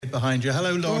bit behind you.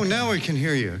 Hello, Lord. Oh, now I can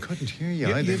hear you. I couldn't hear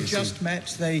you. You've just met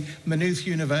the Maynooth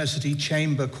University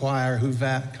Chamber Choir who've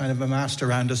kind of amassed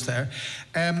around us there.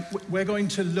 We're going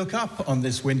to look up on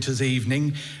this winter's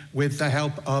evening with the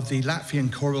help of the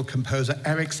Latvian choral composer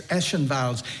Eriks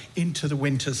Ešenvalds into the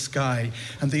winter sky.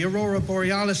 And the aurora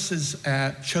borealis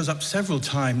shows up several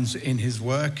times in his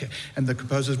work and the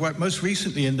composer's work, most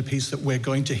recently in the piece that we're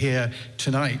going to hear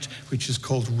tonight, which is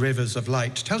called Rivers of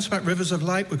Light. To tell us about Rivers of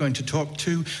Light, we're going to talk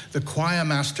to the choir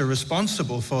master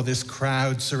responsible for this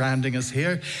crowd surrounding us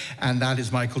here, and that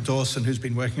is Michael Dawson, who's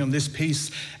been working on this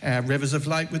piece, Rivers of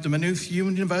Light, with the Maynooth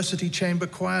University Chamber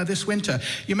Choir this winter.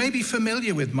 You may be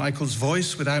familiar with Michael's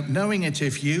voice without knowing it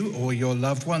if you or your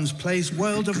loved ones plays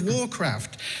World of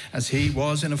Warcraft, as he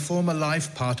was in a former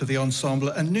life part of the ensemble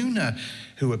Anuna,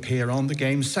 who appear on the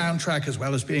game's soundtrack, as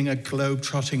well as being a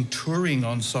globe-trotting touring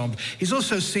ensemble. He's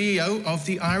also CEO of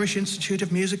the Irish Institute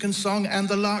of Music and Song and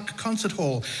the Lark Concert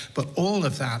Hall. But all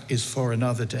of that is for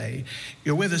another day.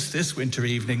 You're with us this winter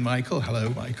evening, Michael. Hello,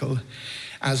 Michael.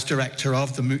 As director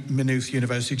of the Maynooth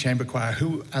University Chamber Choir,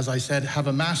 who, as I said, have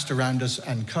amassed around us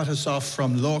and cut us off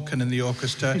from Lorcan and the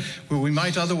orchestra, who we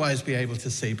might otherwise be able to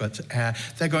see, but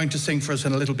they're going to sing for us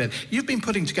in a little bit. You've been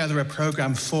putting together a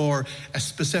program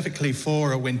specifically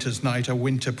for a winter's night, a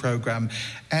winter program,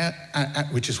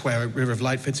 which is where River of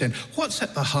Light fits in. What's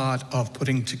at the heart of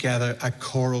putting together a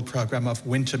choral program of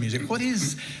winter music? What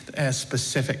is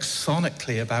specific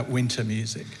sonically about winter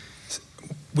music?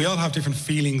 We all have different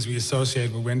feelings we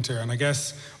associate with winter, and I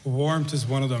guess warmth is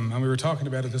one of them. And we were talking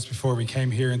about it just before we came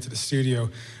here into the studio.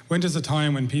 Winter's a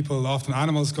time when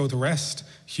animals go to rest,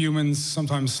 humans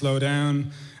sometimes slow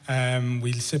down.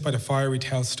 We sit by the fire, we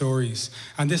tell stories.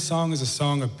 And this song is a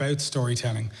song about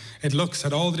storytelling. It looks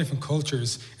at all the different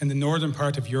cultures in the northern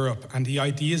part of Europe and the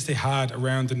ideas they had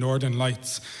around the northern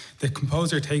lights. The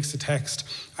composer takes the text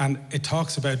and it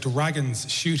talks about dragons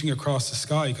shooting across the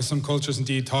sky, because some cultures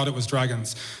indeed thought it was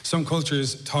dragons. Some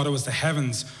cultures thought it was the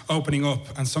heavens opening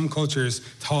up, and some cultures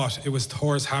thought it was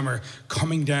Thor's hammer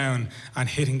coming down and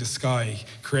hitting the sky,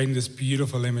 creating this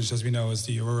beautiful image, as we know, as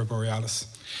the aurora borealis.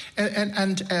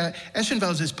 And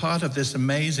Ešenvalds is part of this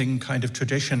amazing kind of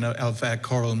tradition of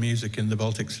choral music in the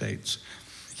Baltic states.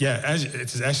 Yeah,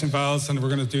 it's Ešenvalds, and we're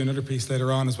going to do another piece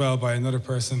later on as well by another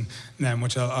person,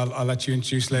 which I'll let you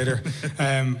introduce later.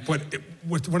 But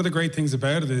one of the great things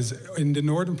about it is, in the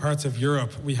northern parts of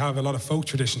Europe, we have a lot of folk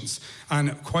traditions.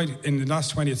 And quite in the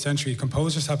last 20th century,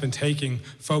 composers have been taking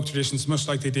folk traditions, much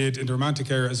like they did in the Romantic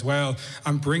era as well,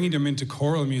 and bringing them into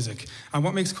choral music. And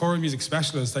what makes choral music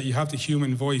special is that you have the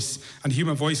human voice, and the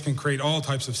human voice can create all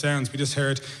types of sounds. We just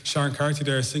heard Sharon Carty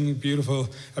there singing a beautiful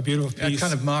piece. It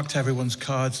kind of marked everyone's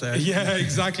cards there. Yeah,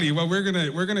 exactly. Well, we're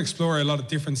gonna explore a lot of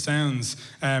different sounds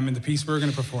in the piece we're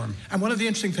going to perform. And one of the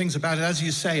interesting things about it, as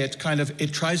you say, it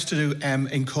tries to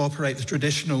incorporate the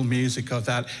traditional music of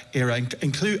that era,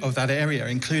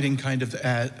 including kind of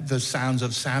the sounds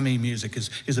of Sami music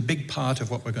is a big part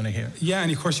of what we're going to hear. Yeah, and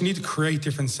of course you need to create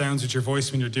different sounds with your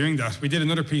voice when you're doing that. We did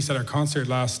another piece at our concert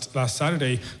last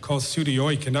Saturday called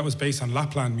Studioik, and that was based on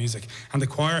Lapland music. And the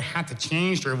choir had to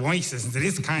change their voices into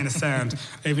this kind of sound,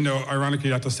 even though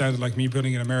ironically that does sound like me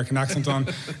putting an American accent on,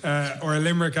 or a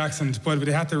Limerick accent, but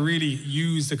they had to really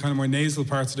use the kind of more nasal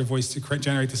parts of their voice to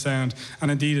generate the sound.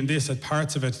 And indeed, in this, at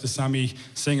parts of it, the Sami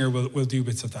singer will do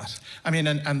bits of that. I mean,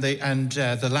 and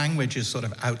the language is sort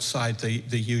of outside the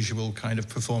usual kind of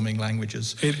performing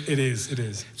languages. It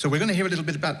is. So we're going to hear a little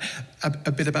bit about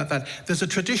that. There's a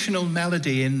traditional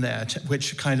melody in there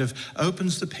which kind of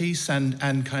opens the piece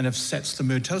and kind of sets the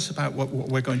mood. Tell us about what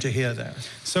we're going to hear there.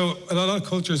 So a lot of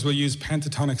cultures will use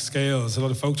pentatonic scales, a lot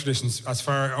of folk traditions as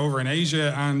far over in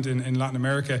Asia and in Latin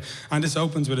America. And this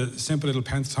opens with a simple little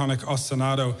pentatonic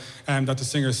ostinato that the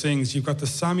singer sings. You've got the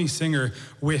Sami singer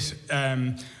with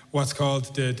what's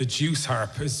called the juice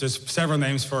harp. There's several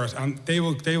names for it, and they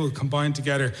will combine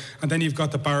together. And then you've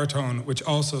got the baritone, which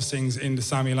also sings in the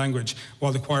Sami language,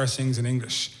 while the choir sings in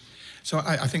English. So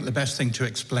I think the best thing to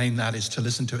explain that is to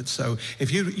listen to it. So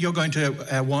if you're going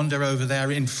to wander over there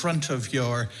in front of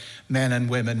your men and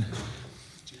women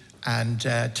and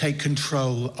take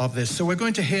control of this. So we're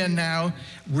going to hear now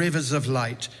Rivers of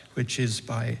Light, which is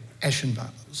by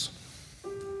Ešenvalds.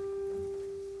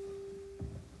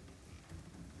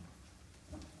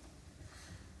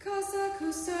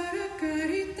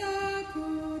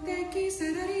 Thank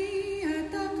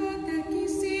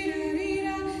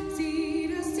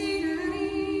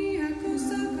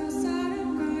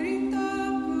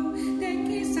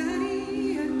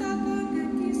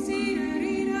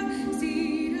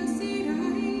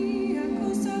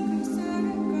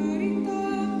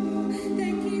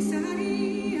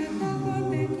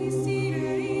you.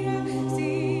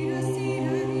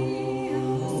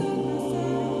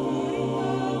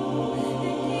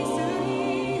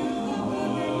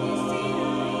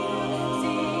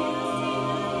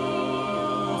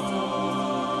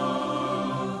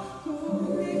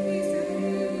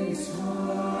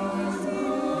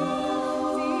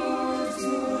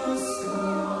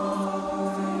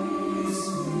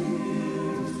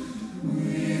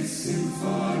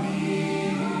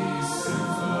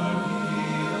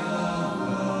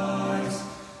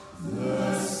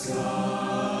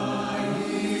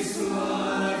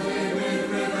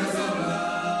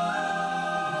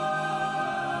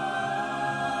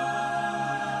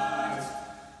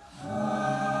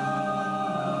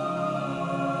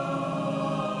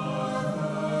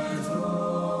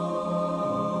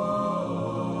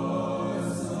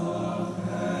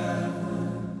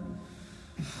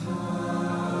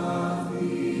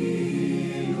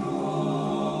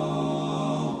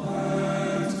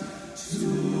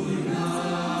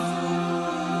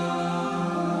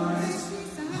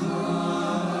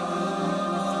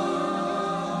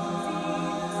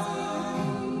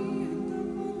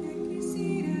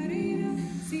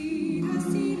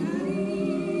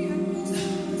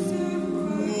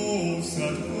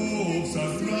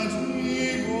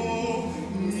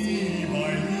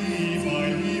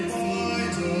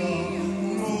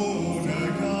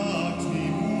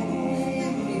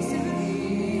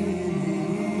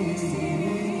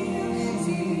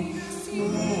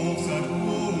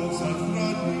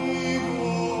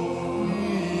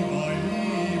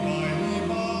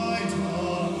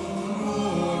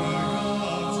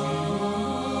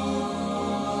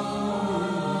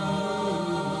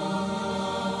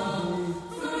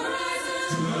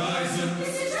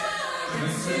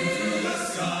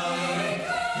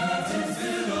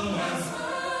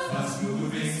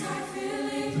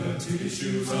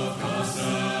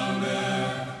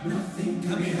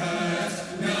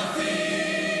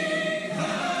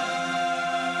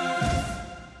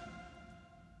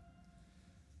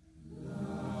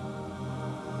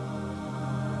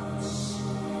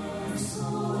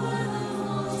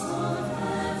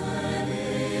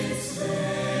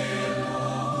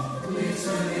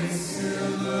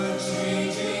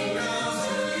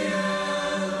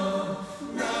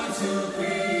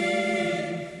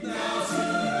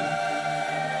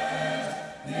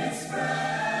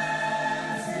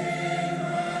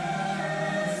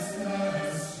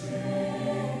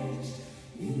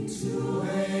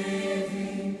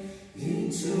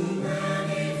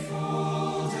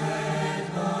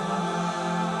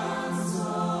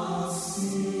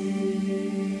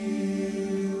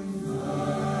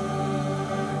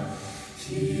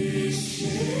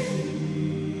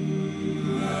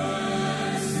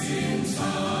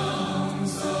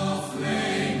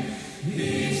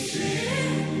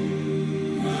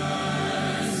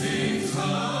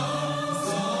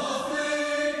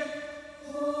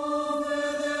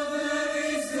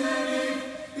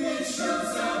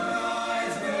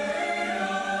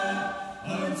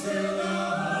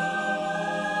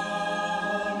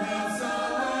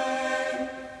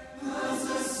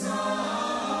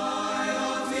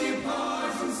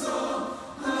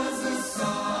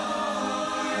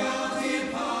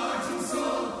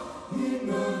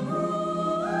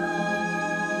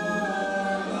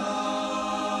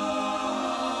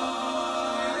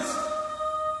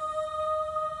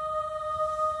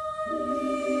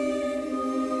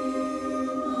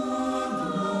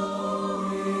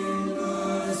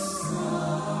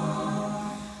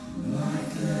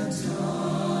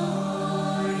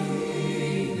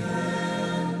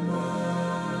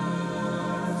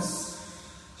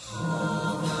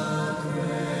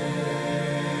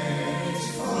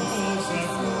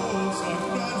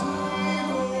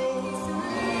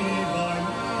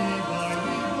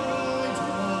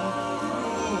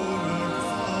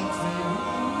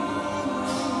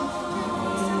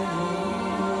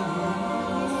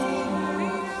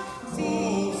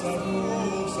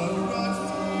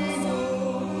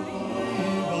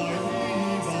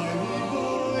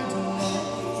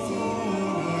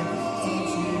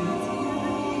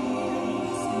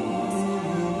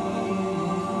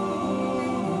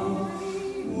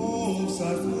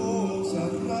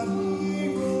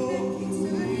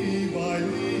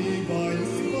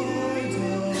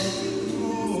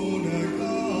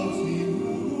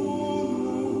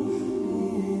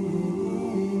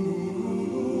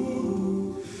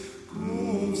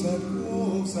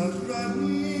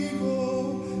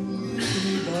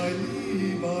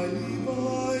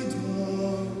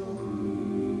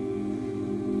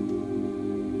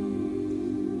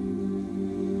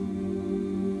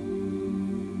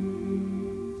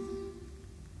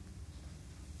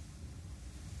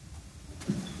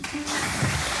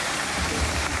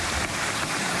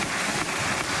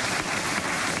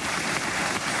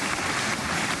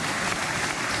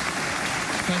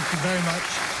 Thank you very much.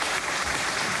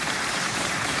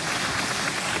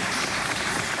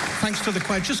 Thanks to the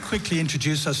choir. Just quickly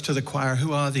introduce us to the choir.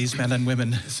 Who are these men and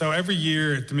women? So every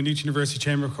year, the Maynooth University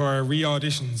Chamber Choir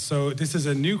re-auditions. So this is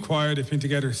a new choir. They've been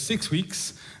together 6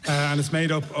 weeks, and it's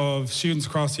made up of students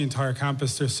across the entire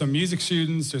campus. There's some music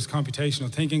students, there's computational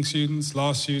thinking students,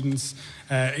 law students,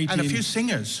 18... And a few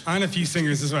singers. And a few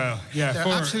singers as well. Yeah, They're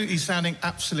absolutely sounding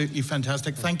absolutely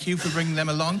fantastic. Thank you for bringing them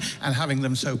along and having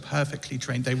them so perfectly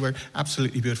trained. They were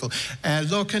absolutely beautiful.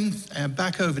 Lorcan,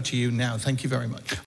 back over to you now. Thank you very much.